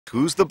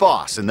who's the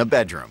boss in the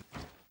bedroom.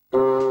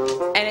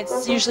 And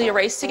it's usually a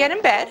race to get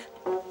in bed.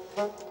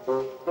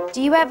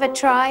 Do you ever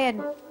try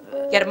and...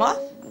 Get him off?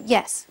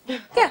 Yes.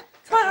 Yeah.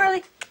 Come on,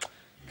 Harley.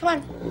 Come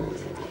on.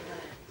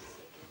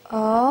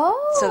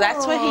 Oh. So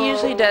that's what he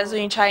usually does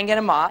when you try and get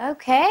him off.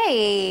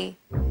 Okay.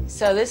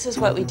 So this is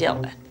what we deal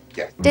with.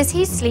 Yeah. Does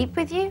he sleep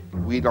with you?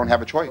 We don't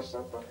have a choice.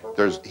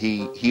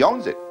 He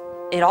owns it.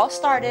 It all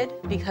started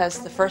because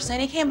the first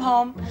night he came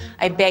home,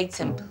 I begged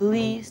him,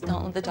 please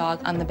don't let the dog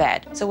on the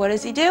bed. So what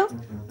does he do?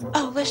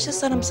 Oh, let's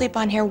just let him sleep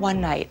on here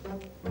one night.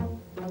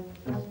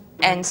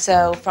 And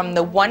so from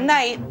the one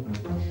night,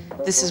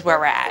 this is where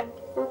we're at.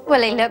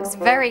 Well, he looks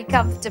very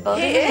comfortable.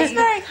 He is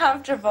very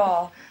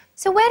comfortable.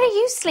 So where do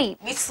you sleep?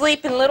 We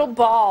sleep in little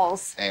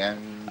balls And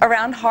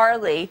around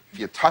Harley. if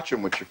you touch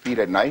him with your feet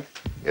at night,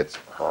 it's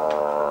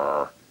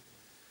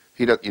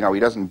he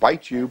doesn't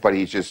bite you, but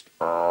he's just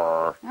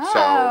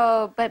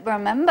Oh, but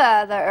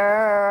remember,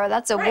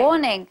 that's a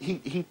warning.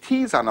 He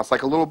teases on us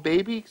like a little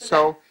baby,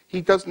 so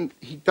he doesn't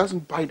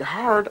bite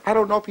hard. I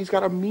don't know if he's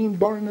got a mean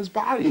bone in his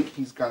body.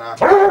 He's gonna.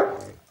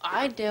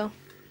 I do.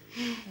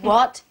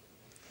 What?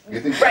 You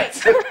think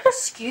Right.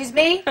 Excuse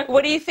me?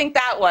 What do you think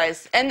that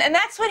was? And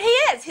that's what he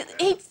is.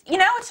 He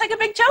it's like a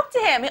big joke to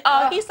him.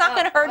 Oh, he's not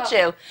going to hurt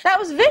you. That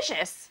was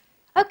vicious.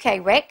 Okay,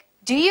 Rick,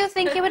 do you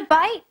think he would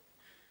bite?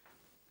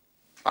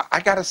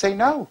 I gotta say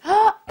no.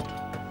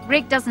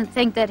 Rick doesn't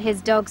think that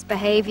his dog's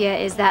behavior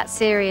is that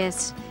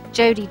serious.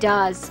 Jody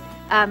does.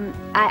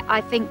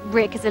 I think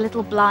Rick is a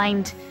little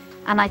blind,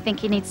 and I think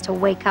he needs to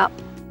wake up.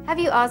 Have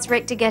you asked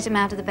Rick to get him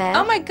out of the bed?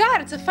 Oh, my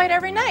God, it's a fight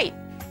every night.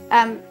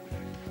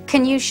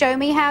 Can you show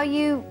me how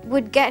you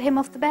would get him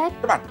off the bed?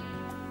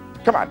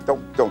 Come on,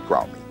 don't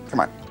growl me. Come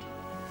on.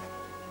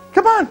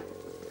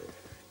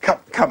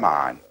 Come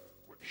on.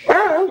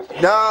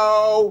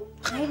 No.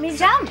 Made me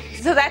jump.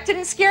 So that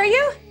didn't scare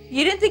you?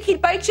 You didn't think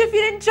he'd bite you if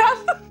you didn't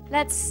jump?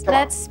 Let's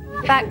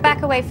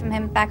back away from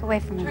him. Back away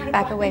from him.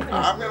 Back away from him.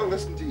 I'm gonna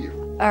listen to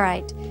you. All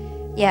right.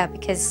 Yeah,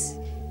 because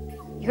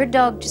your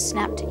dog just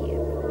snapped at you.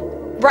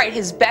 Right,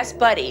 his best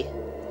buddy.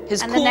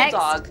 His And cool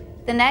dog.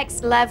 The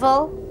next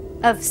level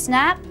of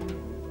snap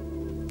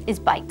is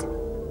bite.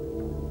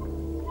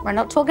 We're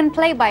not talking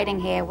play biting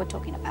here. We're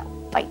talking about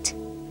bite.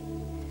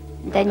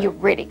 And then you're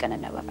really gonna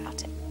know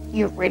about it.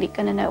 You're really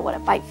gonna know what a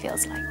bite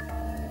feels like.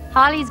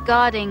 Harley's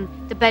guarding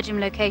the bedroom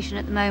location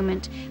at the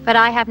moment, but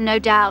I have no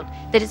doubt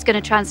that it's going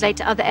to translate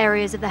to other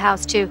areas of the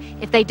house too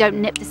if they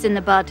don't nip this in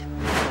the bud.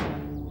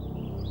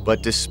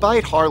 But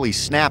despite Harley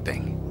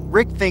snapping,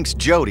 Rick thinks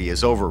Jody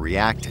is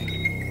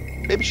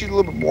overreacting. Maybe she's a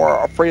little bit more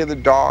afraid of the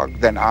dog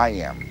than I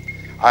am.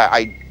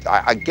 I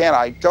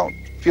don't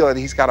feel that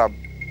he's got a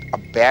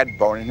bad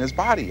bone in his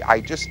body. I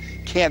just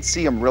can't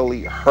see him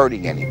really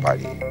hurting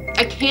anybody.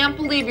 I can't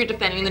believe you're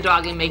defending the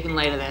dog and making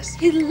light of this.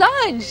 He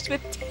lunged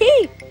with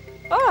teeth.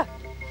 Oh.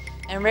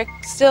 And Rick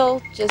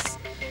still just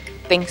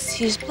thinks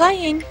he's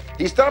playing.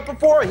 He's done it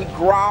before. He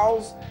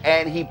growls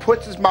and he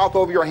puts his mouth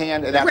over your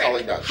hand, and that's all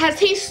he does. Has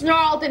he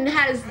snarled and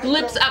had his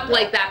lips up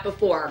like that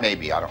before?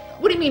 Maybe, I don't know.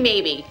 What do you mean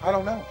maybe? I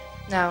don't know.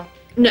 No.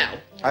 No.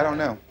 I don't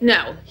know.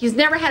 No. He's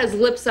never had his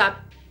lips up,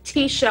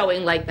 teeth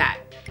showing like that.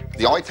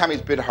 The only time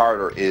he's bit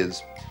harder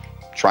is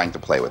trying to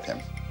play with him.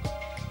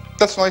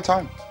 That's the only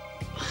time.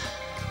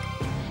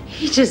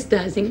 He just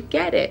doesn't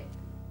get it.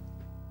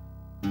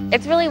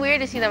 It's really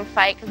weird to see them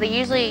fight because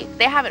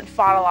they haven't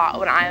fought a lot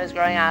when I was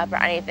growing up or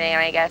anything,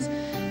 I guess.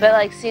 But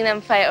like seeing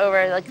them fight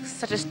over like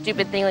such a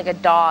stupid thing like a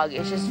dog,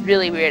 it's just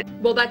really weird.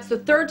 Well, that's the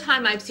third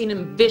time I've seen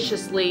him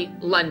viciously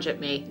lunge at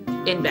me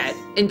in bed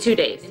in 2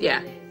 days,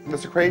 yeah.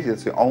 That's crazy.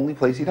 That's the only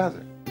place he does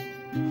it.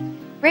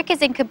 Rick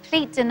is in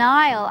complete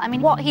denial. I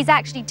mean, what he's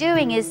actually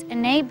doing is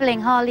enabling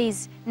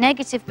Harley's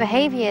negative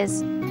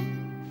behaviors.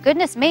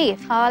 Goodness me,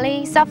 if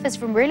Harley suffers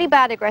from really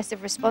bad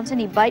aggressive response and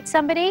he bites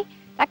somebody,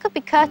 that could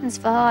be curtains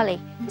for Harley.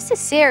 This is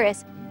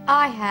serious.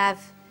 I have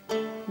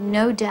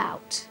no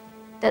doubt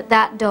that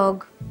that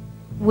dog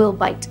will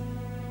bite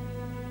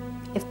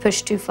if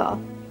pushed too far.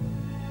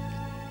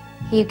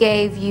 He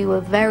gave you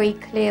a very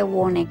clear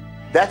warning.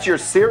 That's your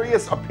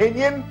serious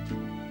opinion?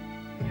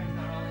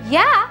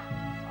 Yeah,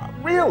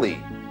 Really?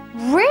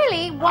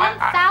 really,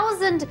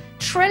 1,000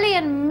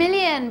 trillion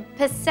million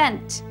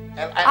 %.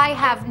 I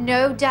have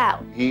no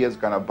doubt He is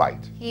gonna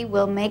bite. he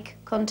will make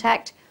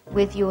contact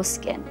with your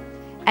skin.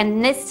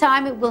 And this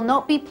time it will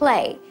not be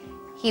play.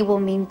 He will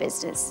mean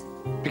business.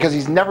 Because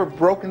he's never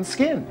broken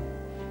skin.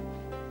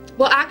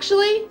 Well,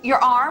 actually, your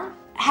arm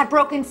had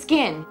broken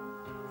skin.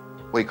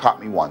 Well, he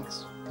caught me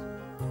once.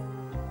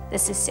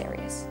 This is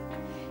serious.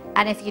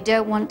 And if you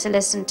don't want to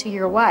listen to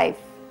your wife,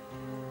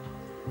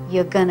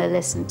 you're gonna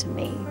listen to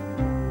me.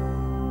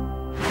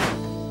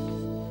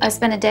 I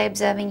spent a day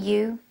observing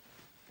you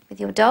with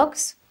your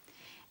dogs,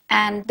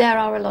 and there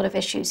are a lot of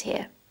issues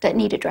here that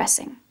need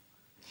addressing.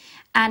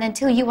 And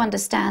until you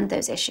understand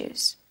those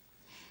issues,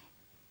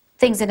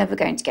 things are never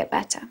going to get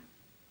better.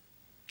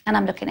 And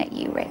I'm looking at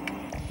you, Rick.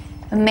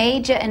 A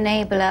major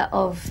enabler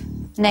of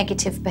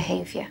negative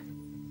behavior.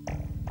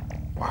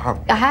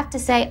 Wow. I have to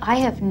say, I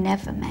have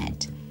never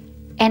met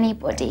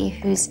anybody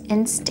whose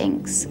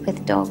instincts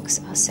with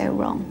dogs are so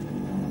wrong.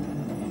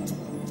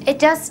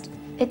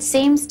 It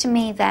seems to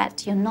me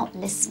that you're not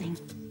listening.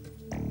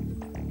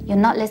 You're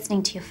not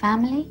listening to your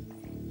family.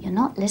 You're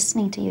not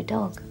listening to your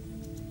dog.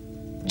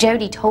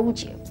 Jody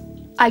told you,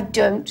 I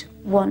don't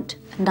want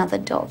another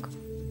dog.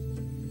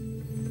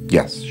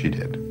 Yes, she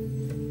did.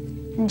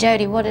 And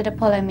Jody, what did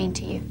Apollo mean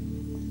to you?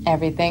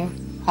 Everything.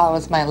 Paul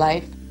was my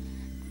life.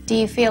 Do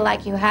you feel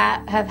like you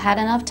have had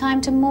enough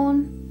time to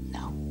mourn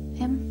No.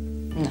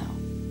 him? No.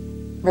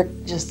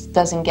 Rick just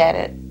doesn't get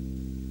it.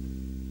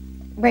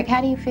 Rick,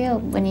 how do you feel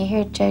when you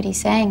hear Jody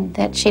saying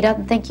that she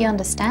doesn't think you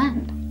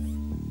understand?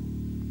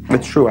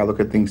 It's true, I look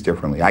at things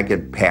differently. I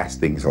get past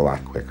things a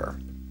lot quicker.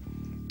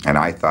 And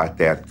I thought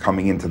that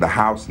coming into the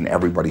house and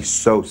everybody's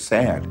so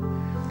sad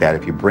that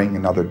if you bring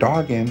another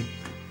dog in,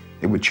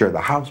 it would cheer the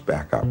house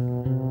back up.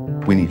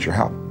 We need your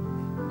help,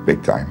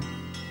 big time.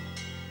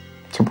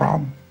 It's a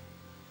problem.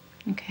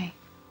 Okay.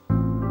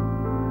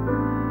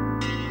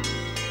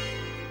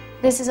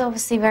 This is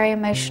obviously very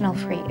emotional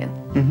for you.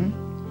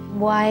 Mm-hmm.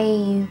 Why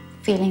are you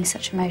feeling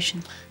such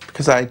emotion?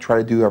 Because I try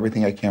to do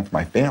everything I can for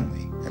my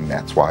family, and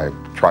that's why I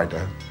tried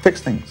to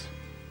fix things,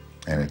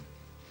 and it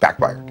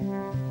backfired.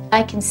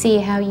 I can see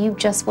how you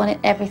just wanted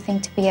everything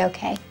to be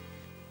okay.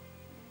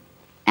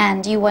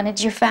 And you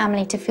wanted your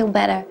family to feel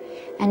better,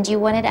 and you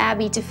wanted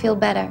Abby to feel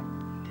better.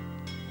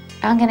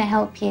 I'm gonna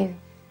help you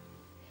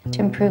to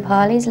improve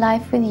Harley's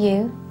life with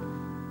you,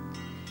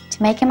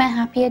 to make him a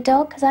happier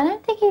dog, because I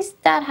don't think he's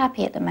that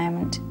happy at the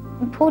moment.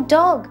 And poor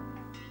dog.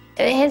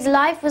 His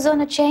life was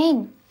on a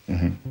chain.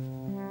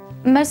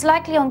 Mm-hmm. Most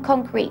likely on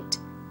concrete.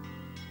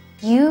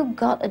 You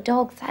got a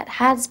dog that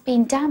has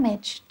been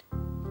damaged,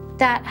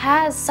 that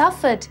has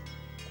suffered,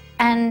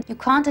 and you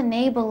can't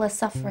enable the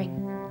suffering.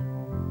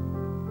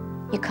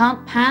 You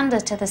can't pander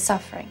to the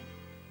suffering.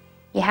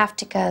 You have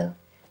to go,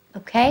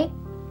 okay?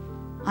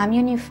 I'm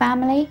your new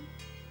family,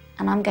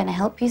 and I'm gonna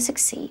help you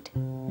succeed.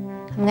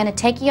 I'm gonna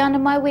take you under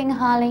my wing,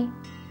 Harley,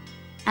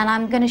 and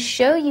I'm gonna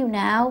show you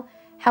now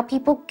how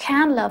people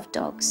can love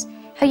dogs,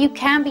 how you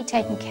can be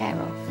taken care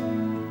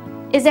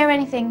of. Is there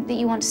anything that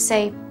you want to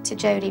say to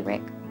Jody,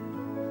 Rick?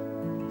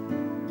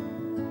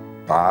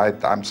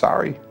 I'm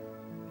sorry,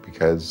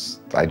 because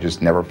I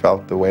just never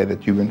felt the way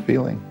that you've been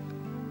feeling.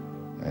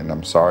 And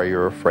I'm sorry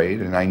you're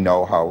afraid, and I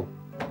know how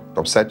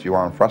upset you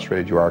are and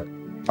frustrated you are.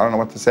 I don't know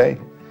what to say.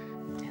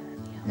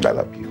 I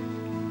love you.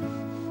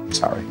 I'm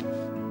sorry.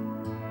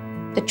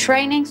 The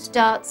training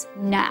starts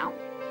now.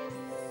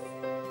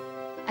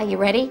 Are you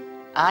ready?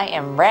 I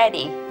am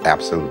ready.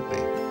 Absolutely.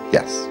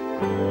 Yes.